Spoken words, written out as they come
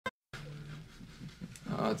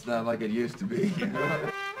Oh, it's not like it used to be.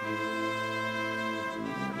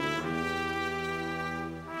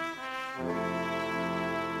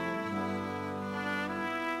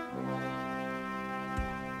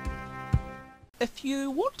 If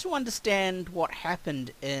you want to understand what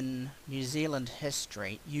happened in New Zealand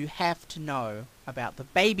history, you have to know about the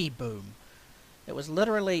baby boom. It was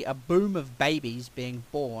literally a boom of babies being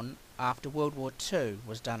born after World War II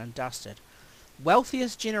was done and dusted.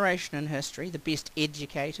 Wealthiest generation in history, the best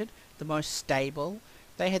educated, the most stable.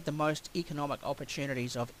 They had the most economic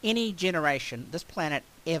opportunities of any generation this planet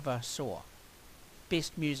ever saw.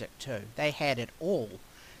 Best music too. They had it all.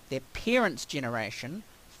 Their parents' generation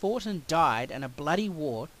fought and died in a bloody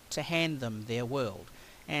war to hand them their world.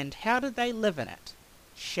 And how did they live in it?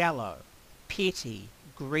 Shallow, petty,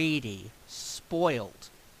 greedy, spoiled,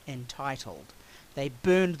 entitled. They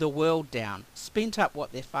burned the world down, spent up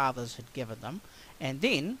what their fathers had given them, and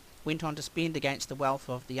then went on to spend against the wealth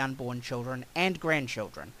of the unborn children and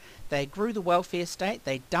grandchildren. They grew the welfare state,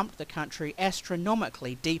 they dumped the country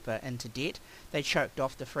astronomically deeper into debt, they choked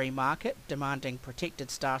off the free market, demanding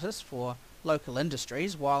protected status for local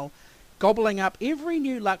industries while gobbling up every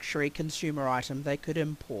new luxury consumer item they could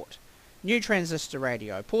import. New transistor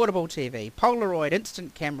radio, portable TV, Polaroid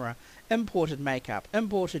instant camera, imported makeup,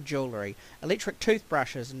 imported jewellery, electric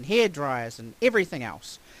toothbrushes and hair dryers and everything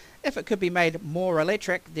else. If it could be made more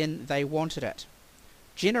electric, then they wanted it.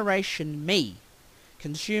 Generation Me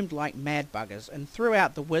consumed like mad buggers and threw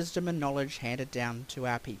out the wisdom and knowledge handed down to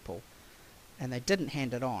our people. And they didn't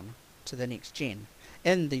hand it on to the next gen.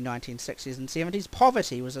 In the 1960s and 70s,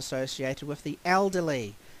 poverty was associated with the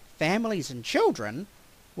elderly. Families and children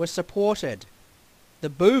were supported. The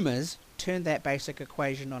boomers turned that basic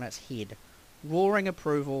equation on its head, roaring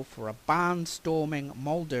approval for a barnstorming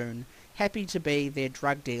Muldoon, happy to be their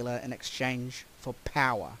drug dealer in exchange for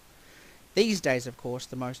power. These days, of course,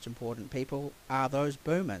 the most important people are those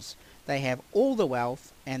boomers. They have all the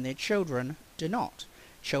wealth and their children do not.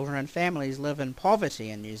 Children and families live in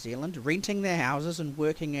poverty in New Zealand, renting their houses and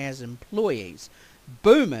working as employees.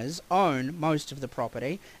 Boomers own most of the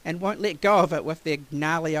property and won't let go of it with their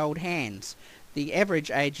gnarly old hands. The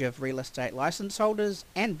average age of real estate license holders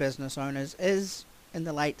and business owners is in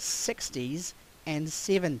the late 60s and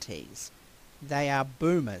 70s. They are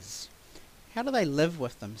boomers. How do they live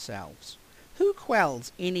with themselves? Who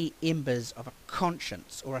quells any embers of a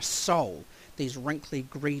conscience or a soul these wrinkly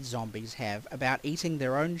greed zombies have about eating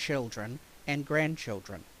their own children and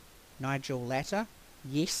grandchildren? Nigel Latta?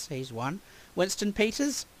 Yes, he's one. Winston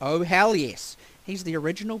Peters? Oh, hell yes. He's the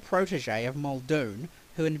original protege of Muldoon,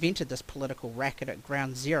 who invented this political racket at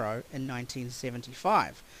ground zero in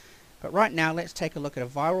 1975. But right now, let's take a look at a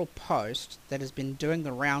viral post that has been doing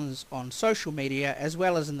the rounds on social media as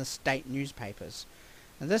well as in the state newspapers.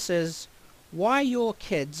 And this is why your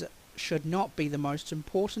kids should not be the most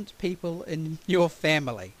important people in your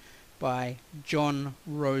family, by John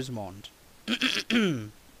Rosemond.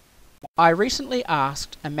 I recently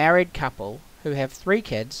asked a married couple who have 3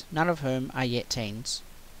 kids, none of whom are yet teens,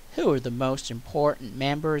 who are the most important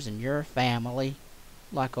members in your family?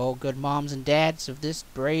 Like all good moms and dads of this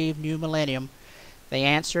brave new millennium, they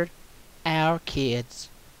answered, our kids.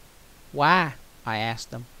 Why? I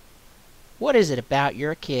asked them. What is it about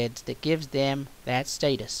your kids that gives them that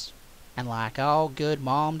status? And like all good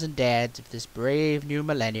moms and dads of this brave new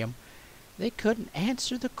millennium, they couldn't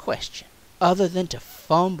answer the question other than to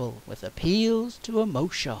fumble with appeals to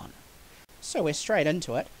emotion. So we're straight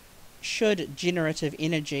into it. Should generative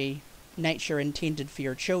energy, nature intended for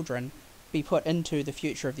your children, be put into the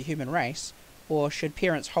future of the human race, or should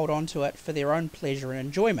parents hold on to it for their own pleasure and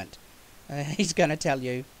enjoyment? He's going to tell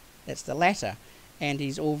you it's the latter, and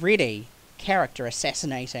he's already character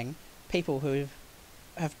assassinating people who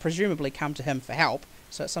have presumably come to him for help.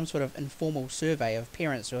 So it's some sort of informal survey of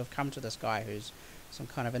parents who have come to this guy who's some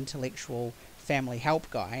kind of intellectual family help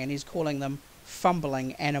guy, and he's calling them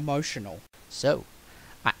fumbling and emotional. So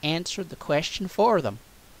I answered the question for them.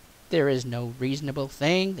 There is no reasonable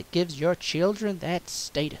thing that gives your children that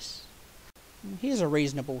status. Here's a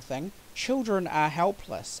reasonable thing. Children are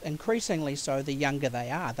helpless, increasingly so the younger they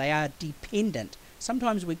are. They are dependent.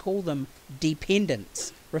 Sometimes we call them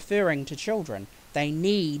dependents, referring to children. They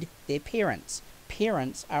need their parents.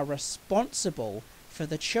 Parents are responsible for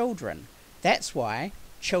the children. That's why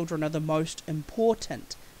children are the most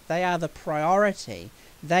important. They are the priority.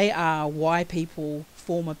 They are why people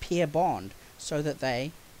form a pair bond, so that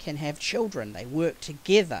they can have children. They work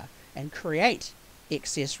together and create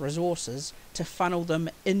excess resources to funnel them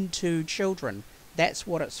into children. That's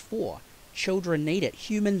what it's for. Children need it.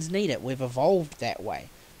 Humans need it. We've evolved that way.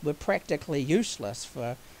 We're practically useless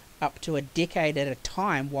for up to a decade at a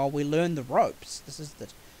time while we learn the ropes. This is the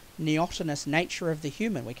neotenous nature of the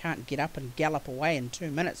human. We can't get up and gallop away in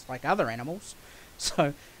 2 minutes like other animals.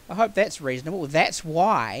 So I hope that's reasonable. That's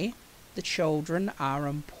why the children are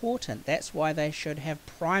important. That's why they should have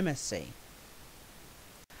primacy.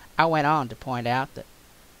 I went on to point out that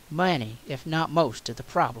many, if not most, of the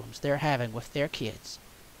problems they're having with their kids,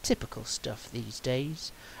 typical stuff these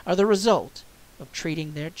days, are the result of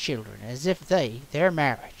treating their children as if they, their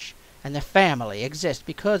marriage, and the family exist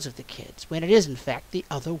because of the kids, when it is in fact the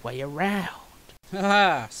other way around.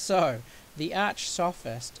 So the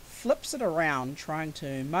arch-sophist flips it around, trying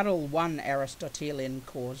to muddle one Aristotelian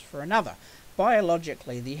cause for another.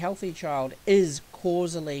 Biologically, the healthy child is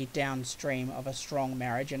causally downstream of a strong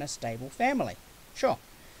marriage and a stable family. Sure.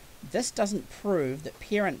 This doesn't prove that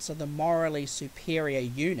parents are the morally superior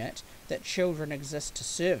unit that children exist to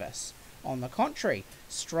service. On the contrary,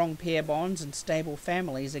 strong pair bonds and stable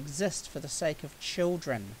families exist for the sake of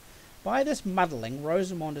children. By this muddling,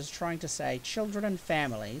 Rosemond is trying to say children and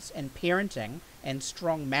families and parenting and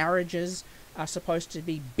strong marriages are supposed to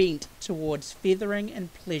be bent towards feathering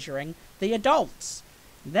and pleasuring the adults.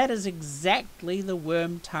 That is exactly the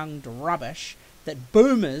worm-tongued rubbish that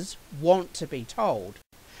boomers want to be told.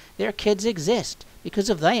 Their kids exist because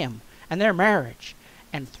of them and their marriage,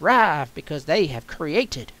 and thrive because they have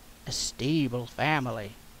created a stable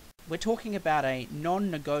family. We're talking about a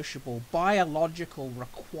non-negotiable biological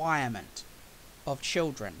requirement of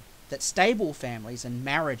children, that stable families and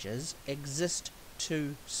marriages exist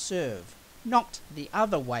to serve, not the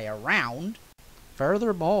other way around.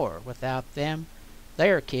 Furthermore, without them,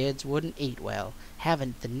 their kids wouldn't eat well,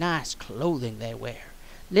 haven't the nice clothing they wear,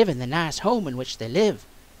 live in the nice home in which they live,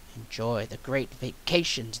 enjoy the great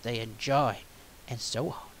vacations they enjoy, and so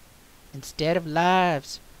on, instead of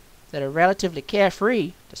lives that are relatively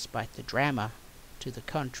carefree, despite the drama to the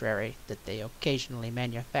contrary that they occasionally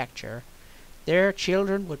manufacture. Their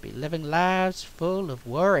children would be living lives full of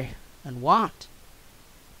worry and want.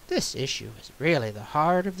 This issue is really the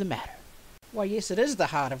heart of the matter. Why, yes, it is the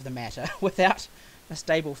heart of the matter. Without a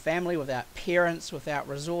stable family, without parents, without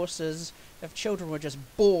resources, if children were just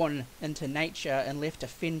born into nature and left to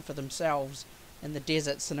fend for themselves in the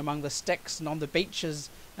deserts and among the sticks and on the beaches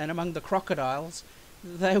and among the crocodiles,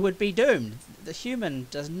 they would be doomed. The human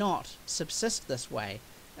does not subsist this way.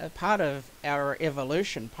 Part of our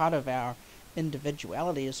evolution, part of our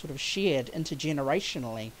individuality is sort of shared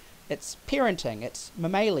intergenerationally. It's parenting, it's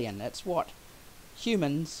mammalian, it's what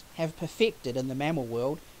humans have perfected in the mammal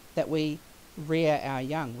world, that we rear our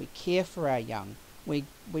young, we care for our young. We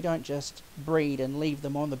don't just breed and leave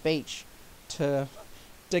them on the beach to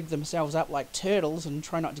dig themselves up like turtles and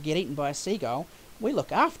try not to get eaten by a seagull. We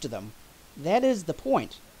look after them. That is the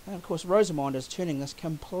point. And of course Rosemond is turning this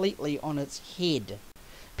completely on its head.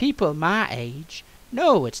 People my age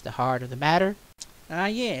know it's the heart of the matter.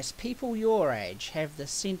 Yes, people your age have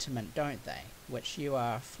this sentiment, don't they, which you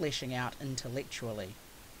are fleshing out intellectually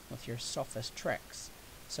with your sophist tricks.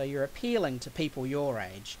 So you're appealing to people your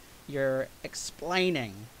age. You're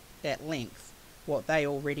explaining at length what they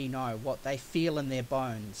already know, what they feel in their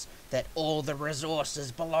bones, that all the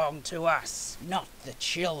resources belong to us, not the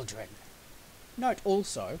children. Note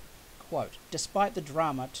also, quote, despite the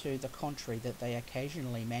drama to the contrary that they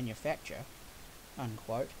occasionally manufacture,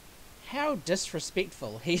 unquote, how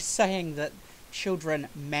disrespectful. He's saying that children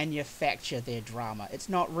manufacture their drama. It's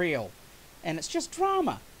not real. And it's just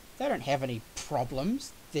drama. They don't have any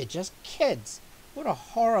problems. They're just kids. What a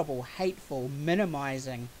horrible, hateful,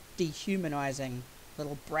 minimizing, dehumanizing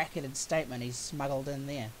little bracketed statement he's smuggled in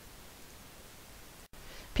there.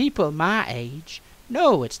 People my age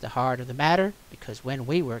know it's the heart of the matter, because when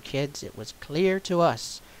we were kids it was clear to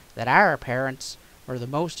us that our parents were the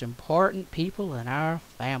most important people in our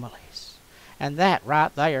families. And that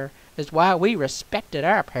right there is why we respected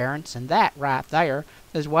our parents, and that right there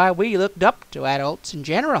is why we looked up to adults in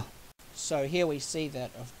general. So here we see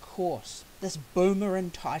that, of course, this boomer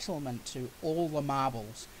entitlement to all the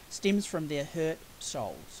marbles stems from their hurt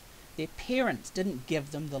souls. Their parents didn't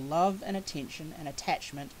give them the love and attention and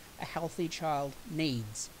attachment a healthy child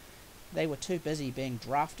needs. They were too busy being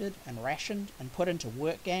drafted and rationed and put into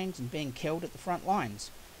work gangs and being killed at the front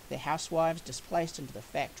lines. Their housewives displaced into the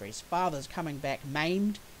factories, fathers coming back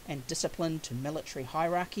maimed and disciplined to military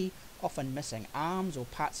hierarchy, often missing arms or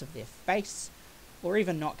parts of their face, or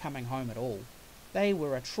even not coming home at all. They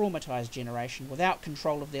were a traumatized generation without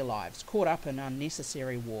control of their lives, caught up in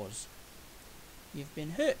unnecessary wars. You've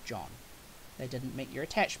been hurt, John. They didn't meet your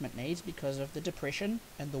attachment needs because of the depression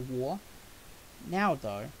and the war. Now,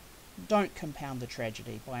 though, don't compound the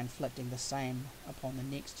tragedy by inflicting the same upon the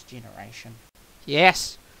next generation.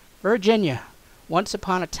 Yes, Virginia, once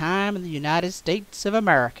upon a time in the United States of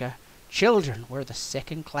America, children were the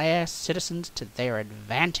second-class citizens to their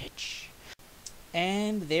advantage.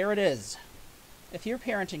 And there it is. If your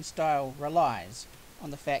parenting style relies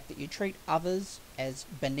on the fact that you treat others as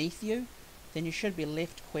beneath you, then you should be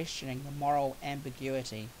left questioning the moral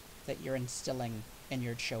ambiguity that you're instilling in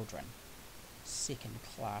your children.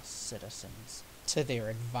 Second-class citizens to their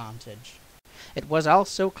advantage. It was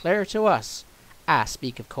also clear to us, I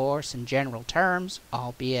speak of course in general terms,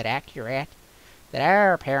 albeit accurate, that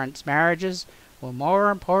our parents' marriages were more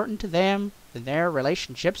important to them than their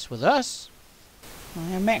relationships with us. I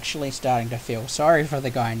am actually starting to feel sorry for the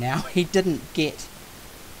guy now. He didn't get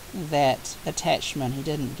that attachment. He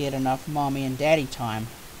didn't get enough mommy and daddy time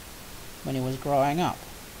when he was growing up.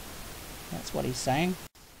 That's what he's saying.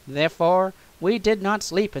 Therefore, we did not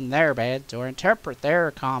sleep in their beds or interpret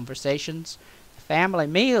their conversations. The family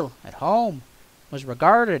meal at home was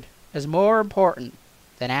regarded as more important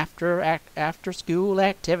than after-school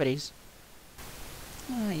activities.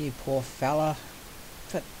 Oh, you poor fella.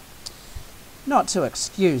 But not to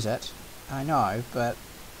excuse it, I know, but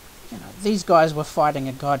these guys were fighting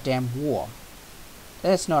a goddamn war.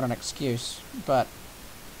 That's not an excuse, but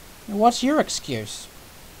what's your excuse?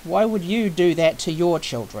 Why would you do that to your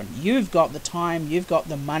children? You've got the time, you've got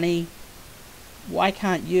the money. Why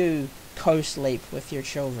can't you co-sleep with your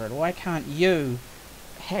children? Why can't you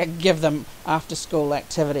give them after-school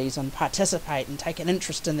activities and participate and take an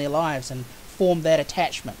interest in their lives and form that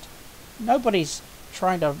attachment? Nobody's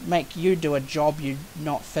trying to make you do a job you're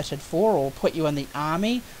not fitted for, or put you in the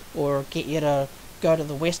army, or get you to go to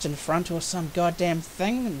the Western Front or some goddamn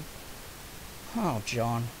thing. Oh,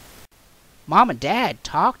 John. Mom and Dad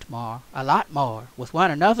talked a lot more, with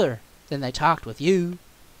one another than they talked with you.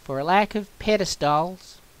 For a lack of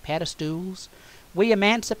pedestals, we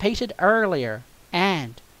emancipated earlier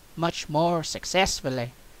and much more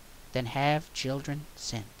successfully than have children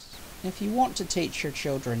since. If you want to teach your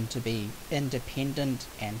children to be independent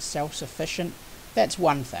and self-sufficient, that's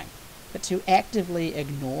one thing. But to actively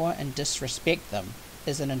ignore and disrespect them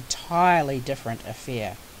is an entirely different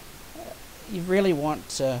affair. You really want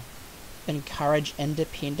to encourage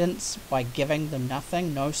independence by giving them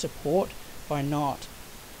nothing, no support, by not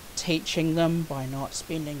teaching them, by not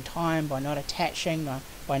spending time, by not attaching,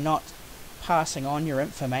 by not passing on your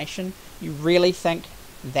information. You really think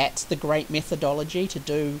that's the great methodology to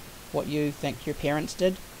do what you think your parents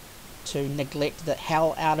did? To neglect the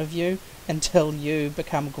hell out of you until you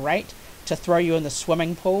become great? To throw you in the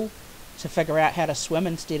swimming pool? To figure out how to swim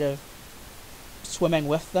instead of swimming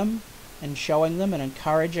with them and showing them and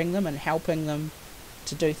encouraging them and helping them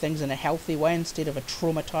to do things in a healthy way instead of a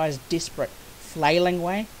traumatized, desperate, flailing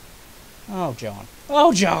way? Oh, John.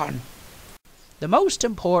 Oh, John! The most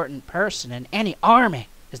important person in any army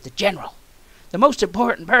is the general. The most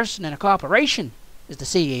important person in a corporation is the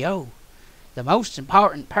CEO. The most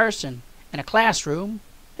important person in a classroom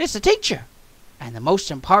is the teacher. And the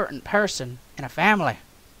most important person in a family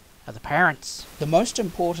are the parents. The most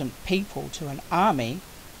important people to an army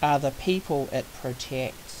are the people it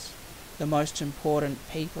protects. The most important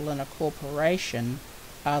people in a corporation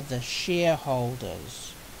are the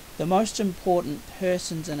shareholders. The most important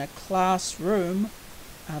persons in a classroom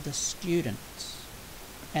are the students.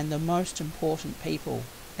 And the most important people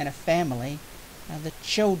in a family are the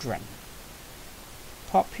children.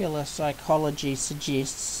 Popular psychology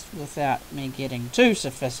suggests, without me getting too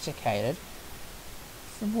sophisticated,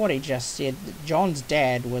 from what he just said, that John's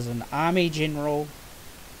dad was an army general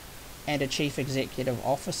and a chief executive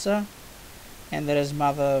officer, and that his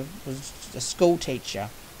mother was a school teacher,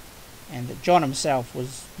 and that John himself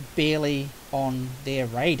was barely on their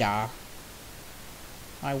radar.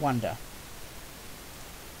 I wonder.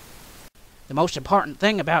 The most important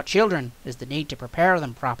thing about children is the need to prepare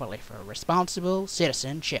them properly for responsible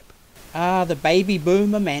citizenship. The baby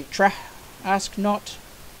boomer mantra. Ask not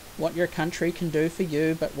what your country can do for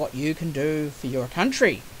you, but what you can do for your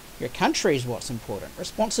country. Your country is what's important.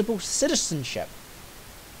 Responsible citizenship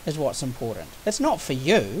is what's important. It's not for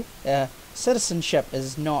you. Citizenship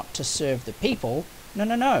is not to serve the people.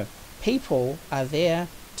 No. People are there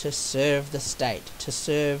to serve the state, to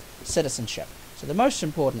serve citizenship. So the most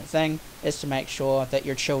important thing is to make sure that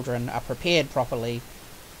your children are prepared properly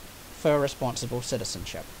for responsible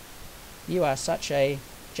citizenship. You are such a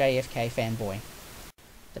JFK fanboy.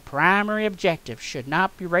 The primary objective should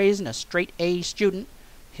not be raising a straight A student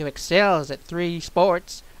who excels at 3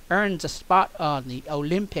 sports, earns a spot on the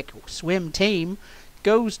Olympic swim team,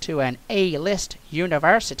 goes to an A-list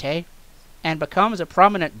university, and becomes a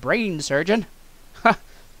prominent brain surgeon.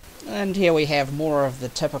 And here we have more of the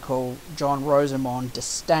typical John Rosemond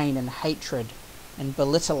disdain and hatred and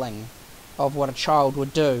belittling of what a child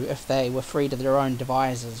would do if they were free to their own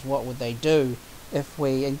devices. What would they do if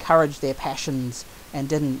we encouraged their passions and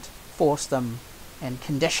didn't force them and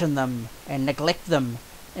condition them and neglect them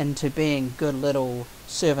into being good little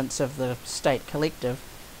servants of the state collective?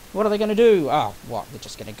 What are they going to do? Oh, what? They're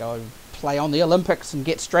just going to go play on the Olympics and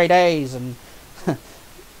get straight A's, and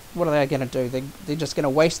what are they going to do? They're just going to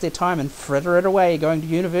waste their time and fritter it away going to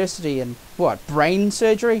university and what? Brain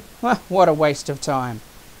surgery? What a waste of time.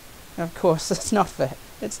 Of course, it's not fair.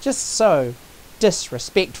 It's just so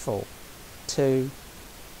disrespectful to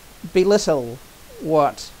belittle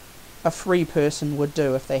what a free person would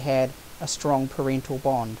do if they had a strong parental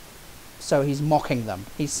bond. So he's mocking them.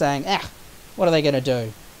 He's saying, what are they going to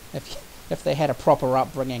do if they had a proper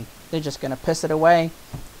upbringing? They're just going to piss it away,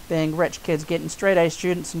 being rich kids, getting straight A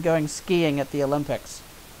students and going skiing at the Olympics.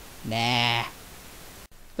 Nah.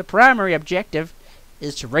 The primary objective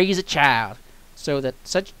is to raise a child so that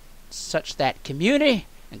such that community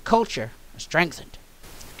and culture are strengthened.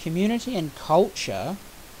 Community and culture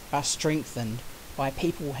are strengthened by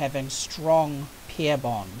people having strong peer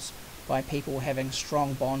bonds, by people having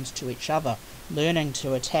strong bonds to each other, learning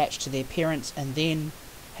to attach to their parents and then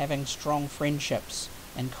having strong friendships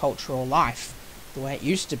and cultural life the way it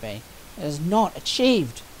used to be. It is not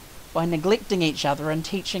achieved by neglecting each other and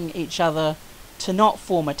teaching each other to not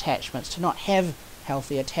form attachments, to not have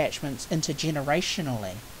healthy attachments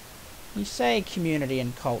intergenerationally. You say community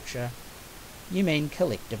and culture, you mean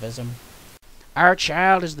collectivism. Our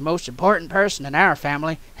child is the most important person in our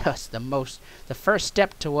family. It's the first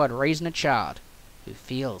step toward raising a child who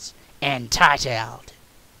feels entitled.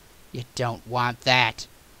 You don't want that.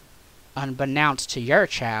 Unbeknownst to your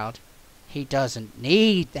child, he doesn't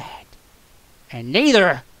need that. And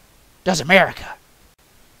neither does America.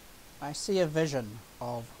 I see a vision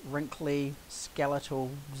of wrinkly,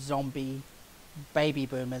 skeletal, zombie baby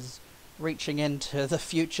boomers reaching into the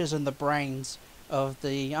futures and the brains of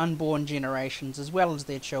the unborn generations as well as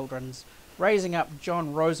their children's, raising up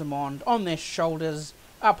John Rosemond on their shoulders,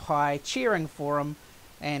 up high, cheering for him,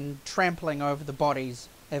 and trampling over the bodies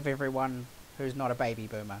of everyone who's not a baby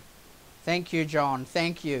boomer. Thank you, John.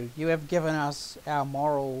 Thank you. You have given us our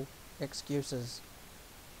moral excuses.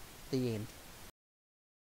 The end.